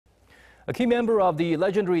A key member of the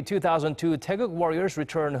legendary 2002 taeguk Warriors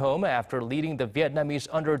returned home after leading the Vietnamese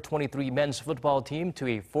under-23 men's football team to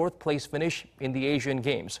a fourth-place finish in the Asian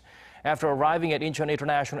Games. After arriving at Incheon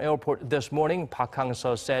International Airport this morning,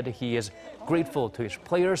 Hang-seo said he is grateful to his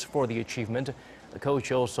players for the achievement. The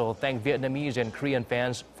coach also thanked Vietnamese and Korean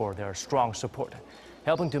fans for their strong support.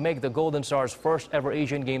 Helping to make the Golden Stars' first-ever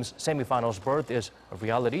Asian Games semifinals berth is a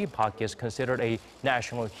reality. Park is considered a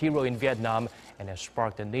national hero in Vietnam and has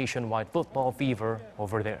sparked a nationwide football fever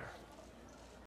over there.